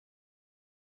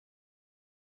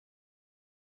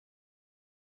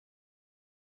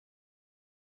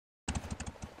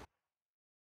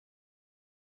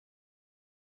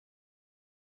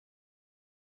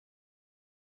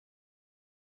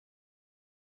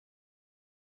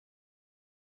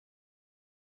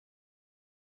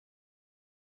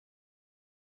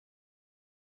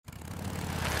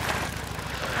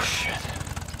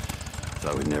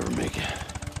would never make it.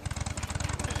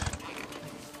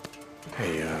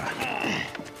 Hey,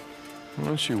 why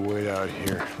don't you wait out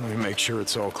here? Let me make sure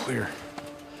it's all clear.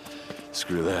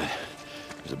 Screw that.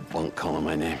 There's a bunk calling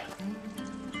my name.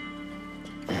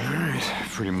 All right,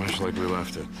 pretty much like we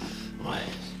left it. What?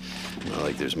 Not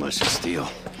like there's much to steal.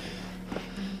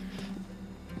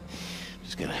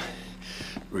 Just gonna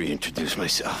reintroduce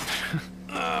myself.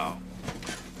 Oh.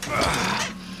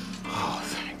 Oh,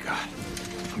 thank God.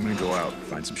 I'm gonna go out,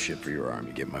 find some shit for your arm.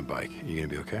 You get my bike. You gonna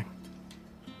be okay?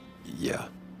 Yeah.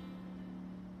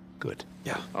 Good.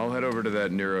 Yeah. I'll head over to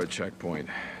that Nero checkpoint.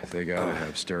 They gotta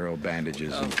have sterile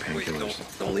bandages and Wait,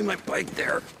 painkillers. don't leave my bike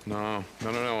there. No.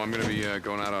 I'm gonna be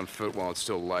going out on foot while it's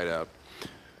still light out.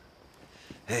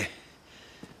 Hey,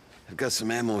 I've got some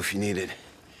ammo if you need it.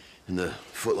 In the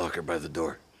footlocker by the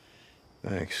door.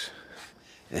 Thanks.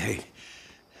 Hey,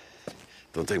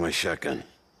 don't take my shotgun.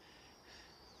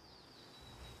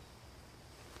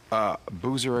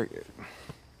 Boozer...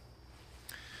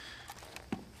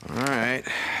 All right.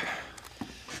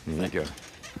 Here you go.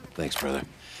 Thanks, brother.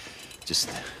 Just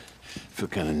feel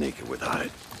kind of naked without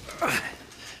it.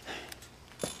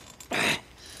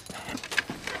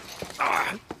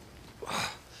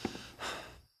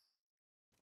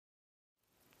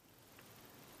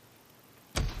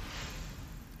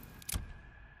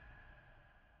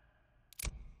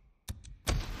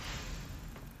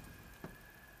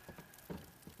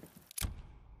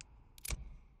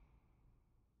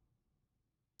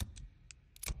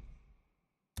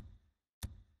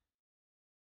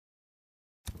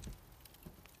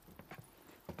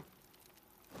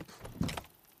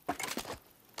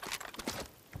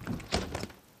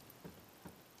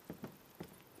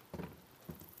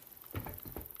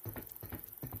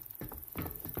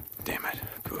 Damn it,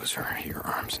 Boozer, your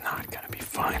arm's not gonna be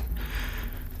fine.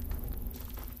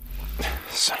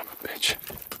 Son of a bitch.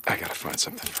 I gotta find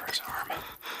something for his arm.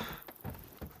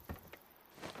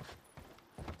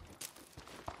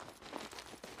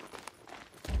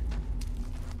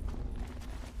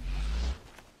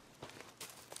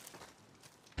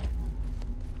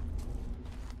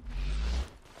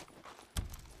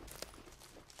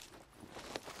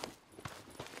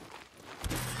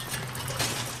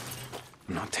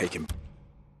 I'm not taking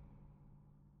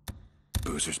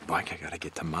Boozer's bike. I gotta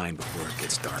get to mine before it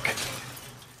gets dark.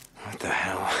 What the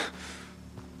hell?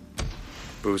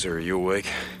 Boozer, are you awake?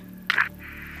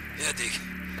 Yeah, Deke.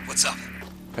 What's up?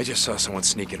 I just saw someone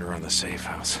sneaking around the safe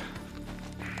house.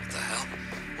 What the hell?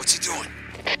 What's he doing?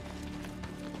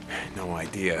 No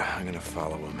idea. I'm gonna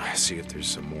follow him, see if there's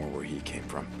some more where he came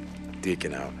from.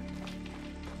 Deacon out.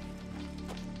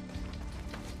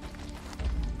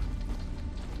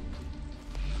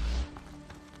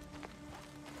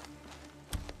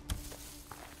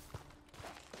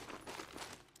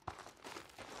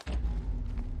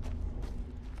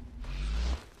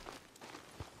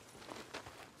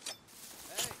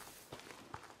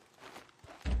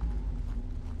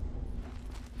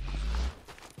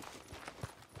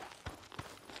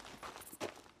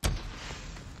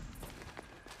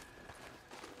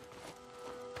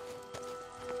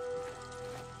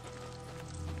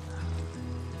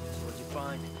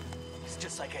 It's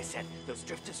just like I said, those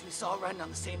drifters we saw riding on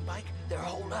the same bike, they're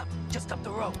holed up, just up the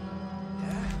road.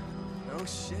 Yeah? No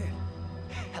shit.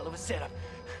 Hell of a setup.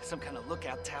 Some kind of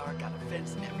lookout tower, got a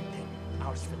fence and everything.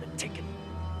 Ours for the ticket.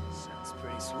 Sounds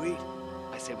pretty sweet.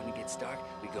 I say when it gets dark,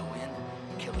 we go in,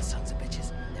 kill the sons of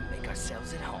bitches, then make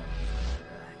ourselves at home.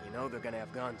 You know they're gonna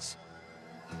have guns.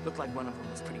 Looked like one of them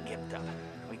was pretty gimped up.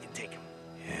 We can take him.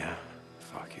 Yeah,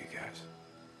 fuck you guys.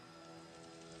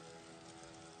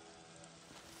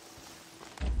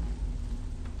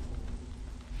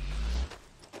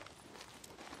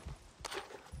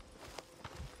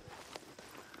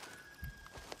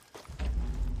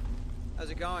 How's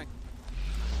it going?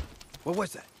 What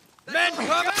was that? Men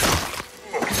coming!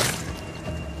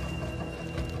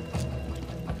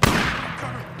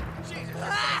 Jesus,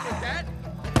 Dad!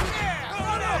 Yeah!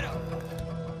 Run at him!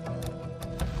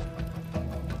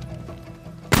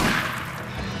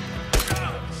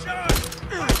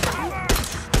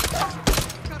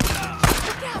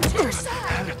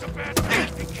 It's a bad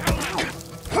thing, Caroline!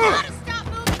 Gotta stop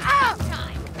moving all the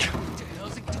time!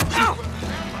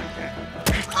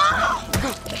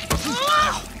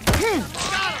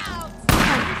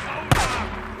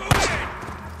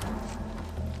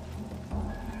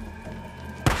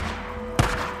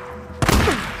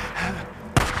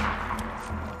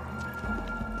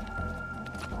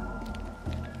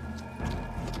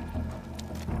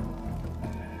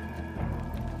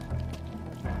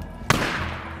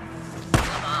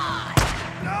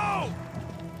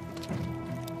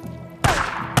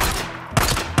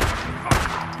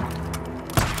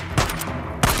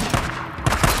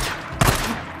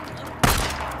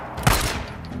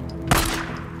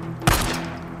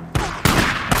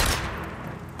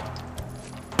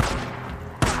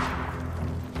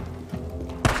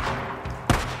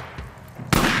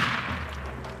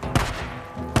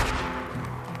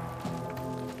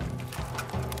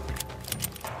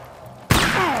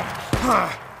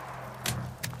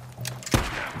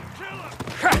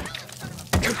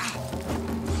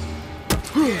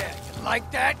 Yeah, you like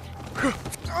that? Come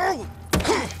on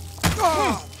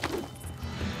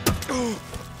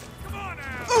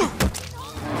now!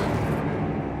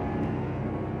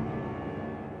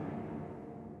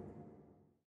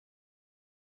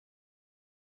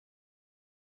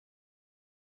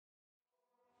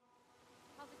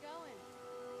 How's it going?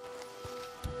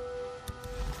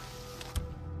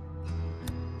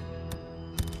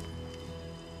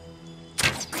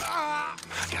 I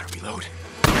gotta reload.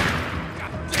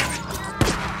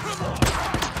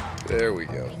 There we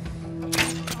go.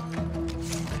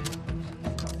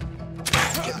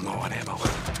 Getting low on ammo.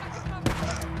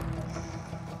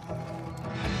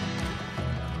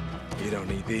 You don't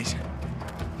need these?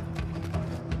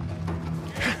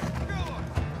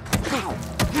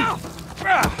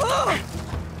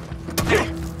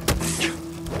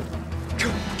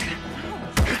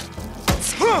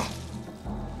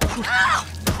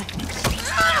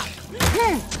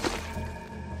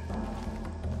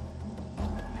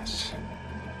 Yes.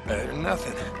 Better than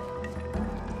nothing.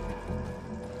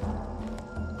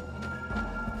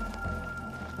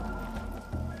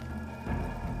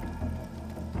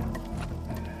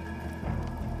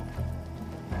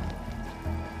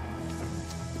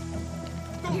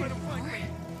 Don't let him flank me!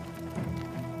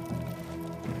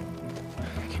 I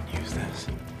can use this.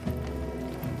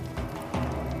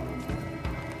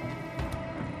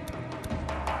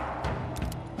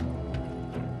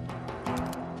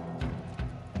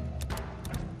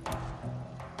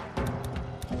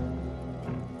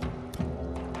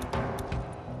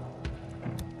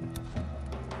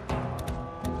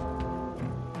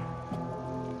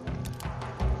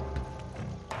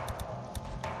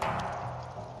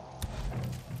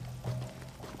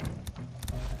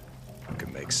 I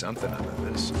could make something out of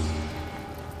this.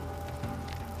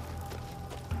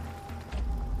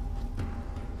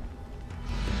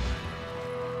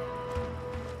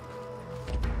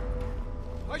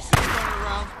 I see you running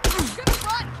around. Gonna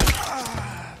run!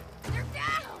 They're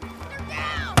down! They're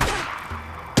down!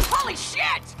 Holy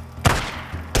shit!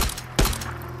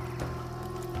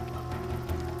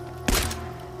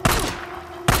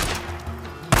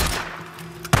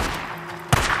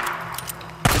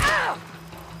 Ow!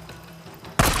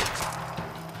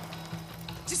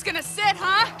 Just gonna sit,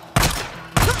 huh?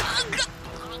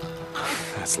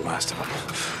 That's the last of them.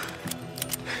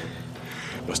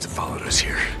 Must have followed us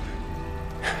here.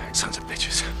 Sons of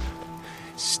bitches.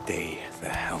 Stay the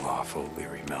hell off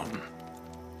O'Leary Mountain.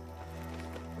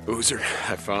 Boozer,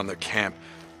 I found their camp.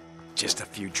 Just a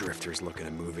few drifters looking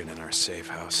to move in our safe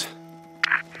house.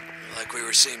 Like we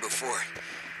were saying before,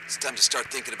 it's time to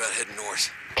start thinking about heading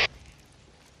north.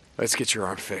 Let's get your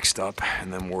arm fixed up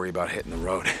and then worry about hitting the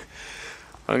road.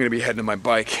 I'm gonna be heading to my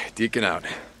bike. Deacon out.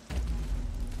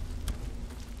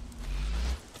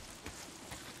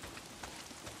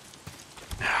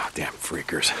 Ah, damn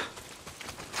freakers.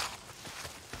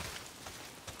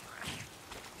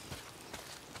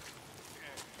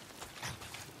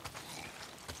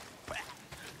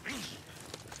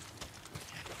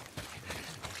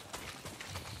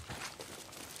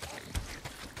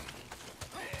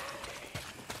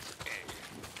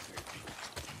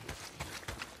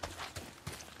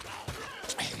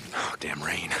 Oh, damn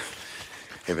rain.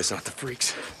 If it's not the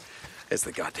freaks, it's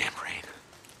the goddamn rain.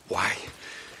 Why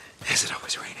is it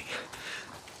always raining?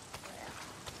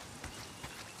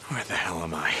 Where the hell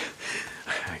am I?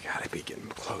 I gotta be getting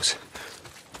close.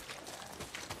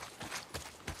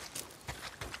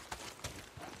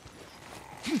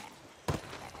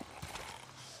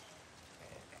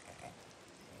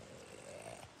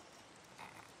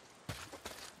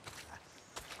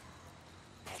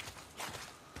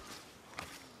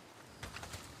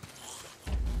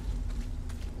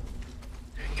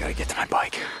 Gotta get to my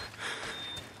bike.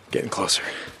 Getting closer.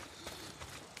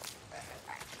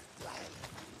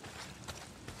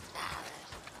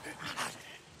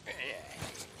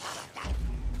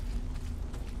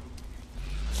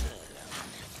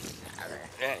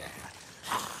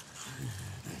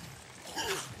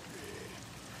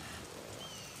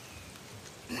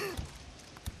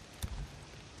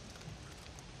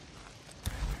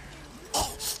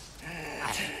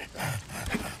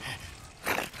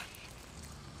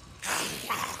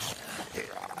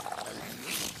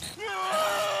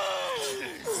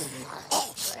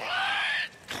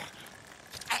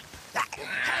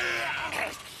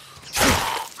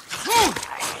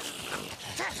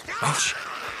 Oh, shit.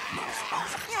 Move.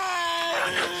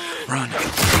 Run.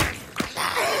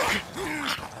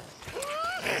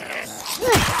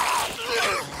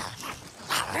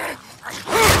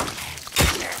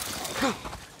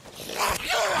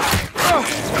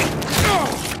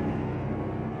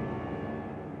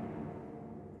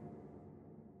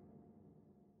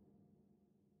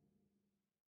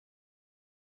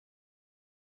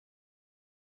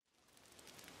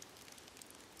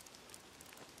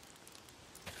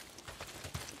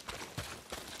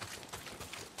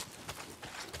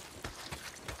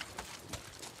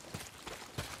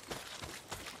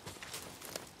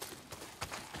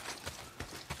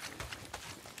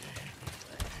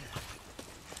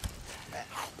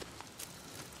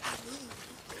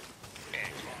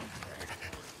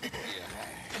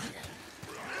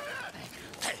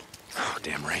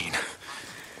 goddamn rain.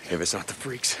 If it's not the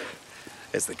freaks,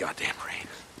 it's the goddamn rain.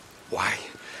 Why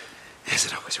is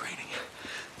it always raining?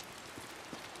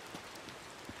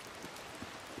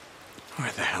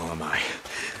 Where the hell am I?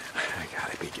 I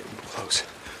gotta be getting close.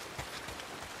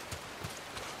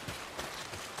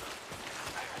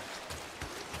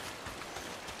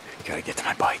 Gotta get to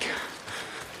my bike.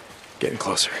 Getting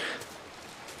closer.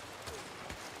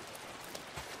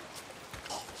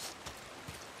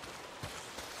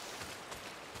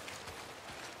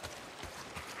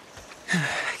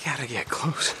 I gotta get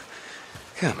close.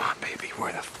 Come on, baby.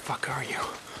 Where the fuck are you?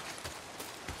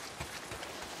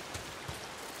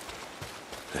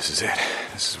 This is it.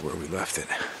 This is where we left it.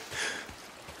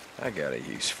 I got a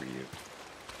use for you.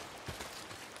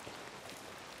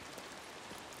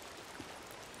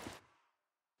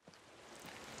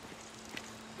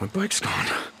 My bike's gone.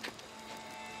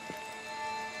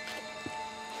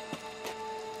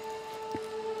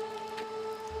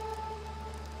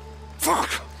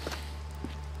 Fuck!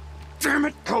 Damn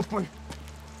it, Copeland!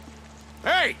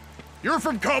 Hey! You're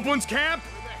from Copeland's camp?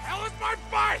 Where the hell is my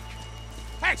bike?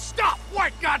 Hey, stop!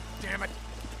 What? God damn it!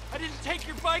 I didn't take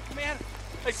your bike, man.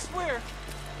 I swear.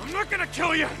 I'm not gonna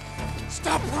kill you!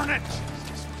 Stop running!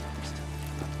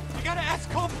 You gotta ask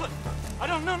Copeland. I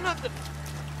don't know nothing.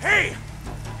 Hey!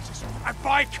 This is my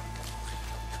bike!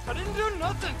 I didn't do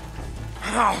nothing.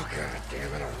 Oh, god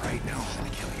damn it. All right, now I'm gonna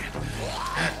kill you.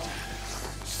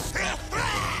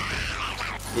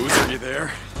 Boots, are you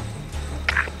there?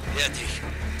 Yeah, D.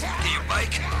 Get your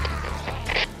bike?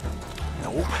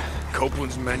 Nope.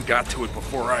 Copeland's men got to it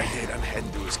before I did. I'm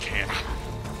heading to his camp.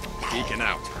 Geeking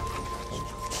out.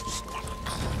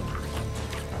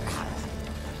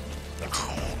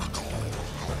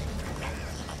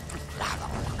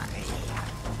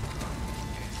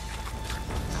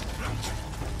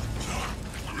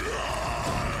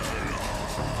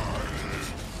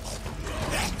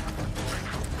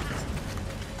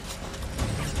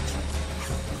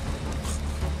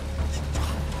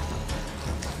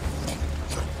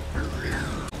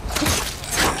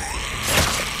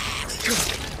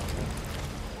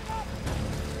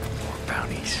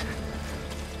 Bounties.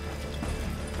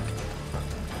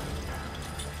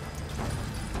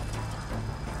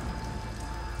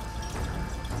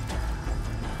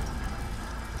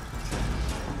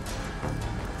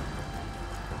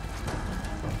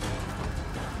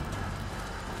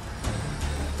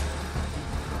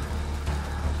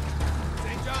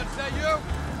 St. John, is that you?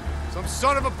 Some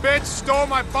son of a bitch stole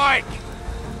my bike!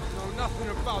 Know nothing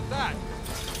about that.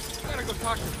 Gotta go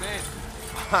talk to Ben.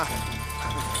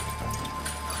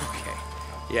 Okay.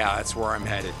 Yeah, that's where I'm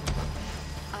headed.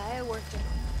 I worked at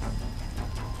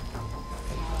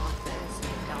small office,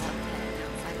 dog pen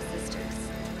outside of Sisters.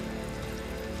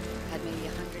 Had maybe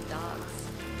 100 dogs.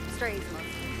 Strays mostly.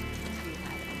 We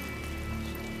had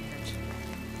eventually.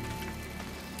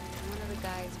 One of the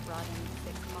guys brought in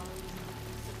 6 mollies.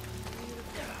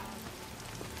 Beautiful dog.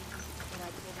 But I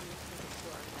told him to take it to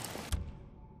our vet.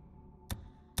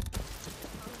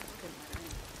 Couldn't let her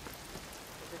in.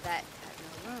 The vet had no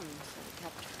room, so we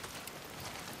kept her.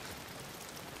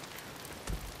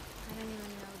 I didn't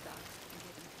even know dogs can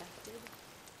get infected.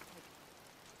 Like,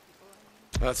 people, I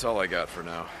mean. That's all I got for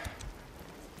now.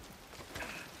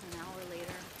 An hour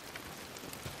later.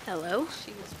 Hello?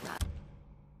 She was wrapped.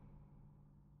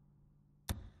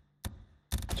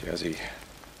 Jazzy.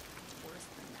 Worse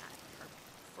than that. Her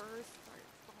fur started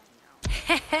falling out.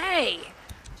 Hey!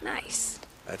 Nice.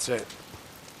 That's it.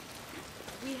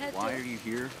 We had Why to... are you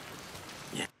here?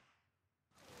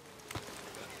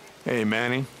 Hey,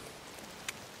 Manny.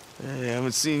 Hey, I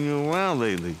haven't seen you around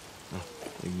lately.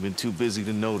 You've been too busy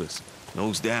to notice.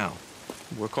 Nose down.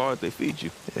 You work hard, they feed you.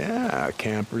 Yeah,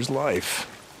 camper's life.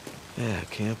 Yeah,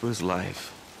 camper's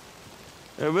life.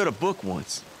 I read a book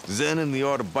once, Zen and the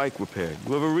Art of Bike Repair.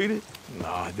 You ever read it? No,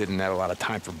 I didn't have a lot of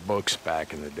time for books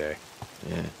back in the day.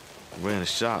 Yeah, I ran a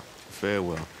shop,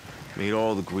 Farewell. Made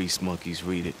all the grease monkeys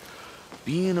read it.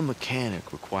 Being a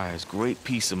mechanic requires great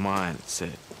peace of mind, it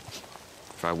said.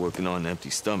 Try working on an empty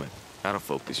stomach. That'll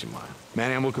focus your mind.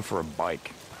 Manny, I'm looking for a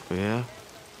bike. Yeah?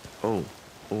 Oh.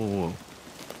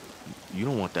 You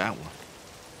don't want that one.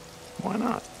 Why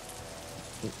not?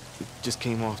 It just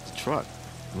came off the truck.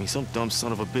 I mean, some dumb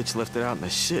son of a bitch left it out in the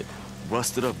shit.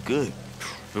 Rusted up good.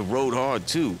 It rode hard,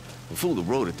 too. The fool that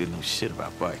rode it didn't know shit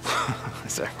about bikes.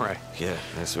 Is that right? Yeah,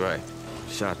 that's right.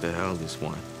 Shot the hell this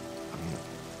one. I mean,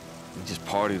 we just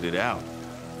partied it out.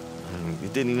 I mean,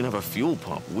 it didn't even have a fuel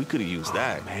pump. We could have used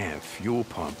that. Man, fuel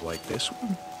pump like this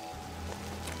one?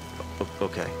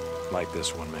 Okay. Like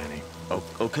this one, Manny.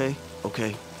 Okay.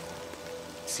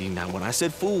 See, now when I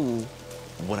said fool,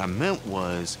 what I meant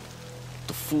was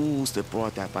fools that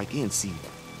brought that bike in, see,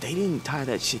 they didn't tie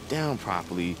that shit down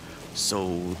properly,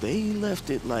 so they left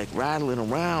it, like, rattling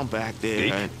around back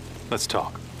there. Deke, let's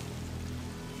talk.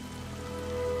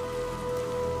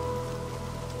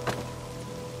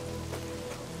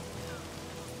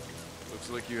 Looks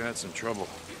like you had some trouble.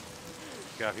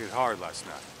 Got hit hard last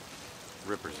night.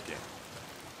 Rippers again.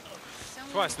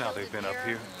 Someone Twice now killed they've a been up deer,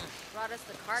 here. Brought us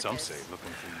the carcass. Some say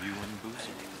looking for you and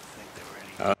Boozy.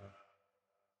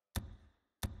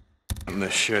 In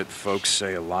this shit, folks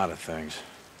say a lot of things.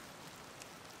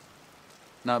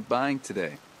 Not buying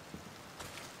today.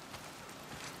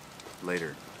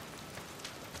 Later.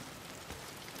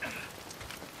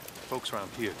 Folks around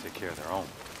here take care of their own.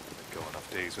 They go enough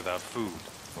days without food.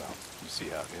 Well, you see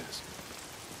how it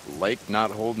is. Lake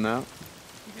not holding out?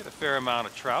 You get a fair amount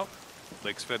of trout.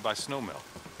 Lake's fed by snowmelt.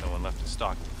 No one left to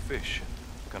stock with fish.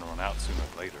 Gonna run out sooner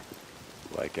or later.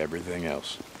 Like everything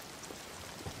else.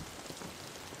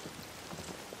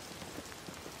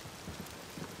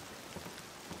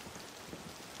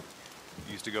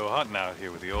 Used to go hunting out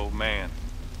here with the old man.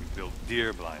 We built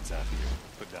deer blinds out here.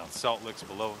 Put down salt licks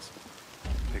below us.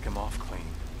 Pick 'em off clean.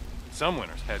 Some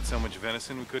winters had so much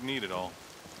venison we couldn't eat it all.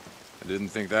 I didn't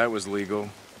think that was legal.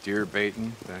 Deer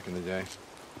baiting back in the day.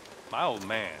 My old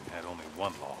man had only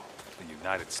one law, the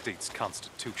United States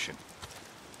Constitution.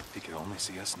 If he could only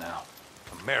see us now.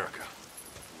 America,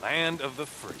 land of the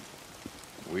free.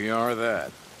 We are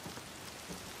that.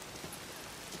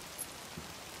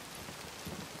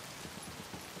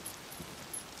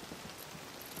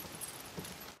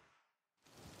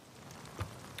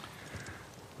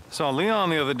 Saw Leon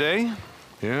the other day.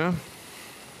 Yeah?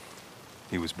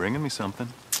 He was bringing me something.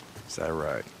 Is that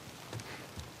right?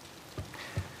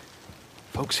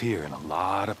 Folks here in a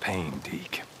lot of pain,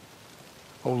 Deke.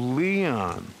 Oh,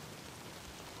 Leon.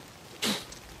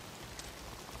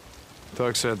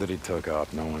 Doug said that he took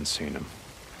off. No one's seen him.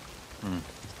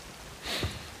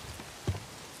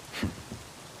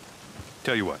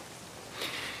 Tell you what.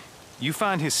 You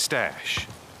find his stash.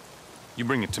 You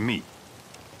bring it to me.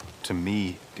 To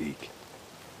me, Deke.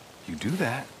 You do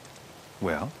that,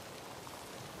 well,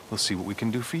 we'll see what we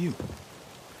can do for you.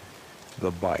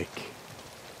 The bike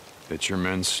that your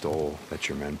men stole, that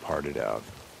your men parted out.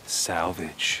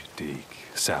 Salvage, Deke.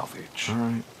 Salvage. All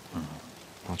right.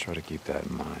 I'll try to keep that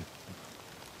in mind.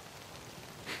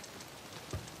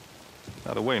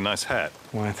 By the way, nice hat.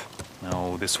 What?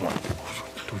 No, this one.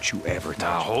 Don't you ever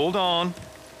Now, touch it. hold on.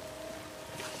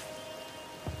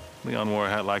 Leon wore a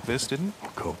hat like this, didn't he?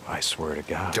 Cope, I swear to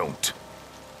God. Don't.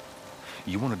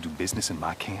 You want to do business in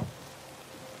my camp?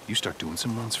 You start doing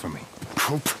some runs for me.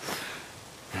 Cope.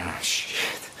 Oh,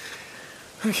 shit.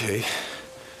 Okay.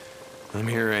 I'm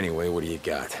here anyway. What do you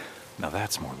got? Now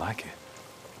that's more like it.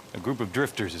 A group of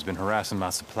drifters has been harassing my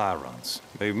supply runs.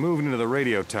 They've moved into the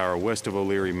radio tower west of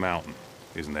O'Leary Mountain.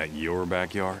 Isn't that your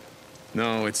backyard?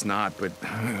 No, it's not, but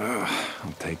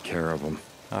I'll take care of them.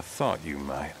 I thought you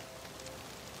might.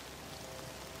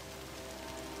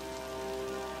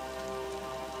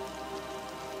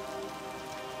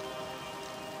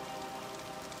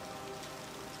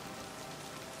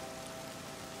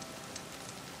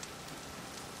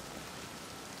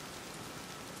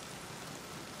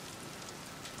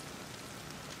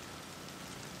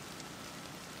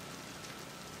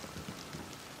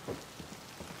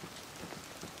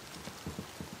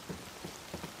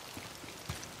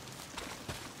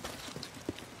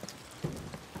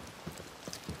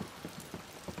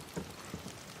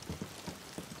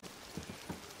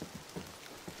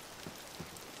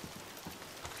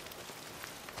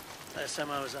 Last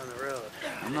time I was on the road.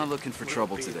 I'm not looking for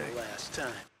trouble today. The last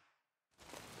time.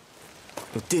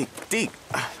 But Deke,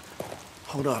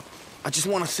 hold up. I just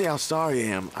want to say how sorry I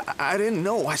am. I didn't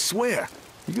know, I swear.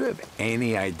 You have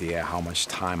any idea how much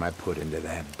time I put into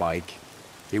that bike?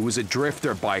 It was a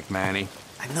drifter bike, Manny.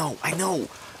 I know.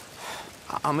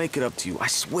 I'll make it up to you, I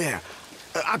swear.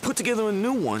 I put together a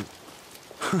new one.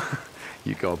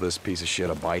 You call this piece of shit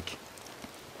a bike?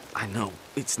 I know.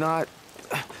 It's not...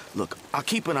 Look, I'll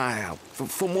keep an eye out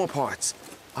for more parts.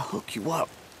 I'll hook you up.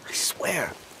 I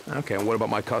swear. Okay, and what about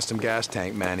my custom gas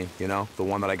tank, Manny? You know, the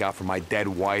one that I got from my dead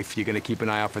wife. You gonna keep an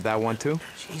eye out for that one, too?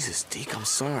 Jesus, Deke, I'm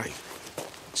sorry.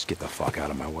 Just get the fuck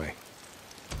out of my way.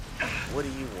 What do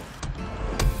you want?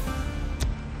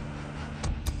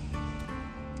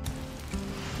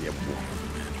 Yeah,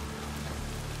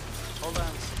 Hold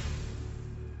on.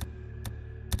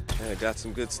 Yeah, I got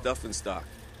some good stuff in stock.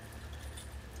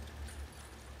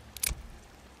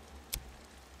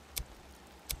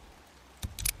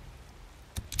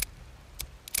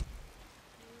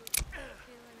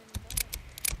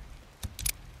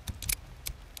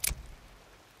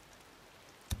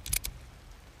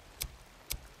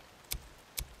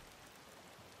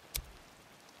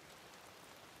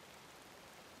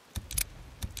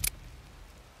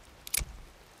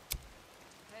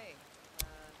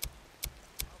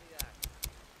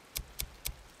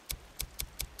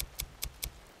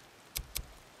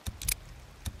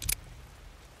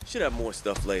 Should have more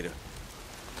stuff later.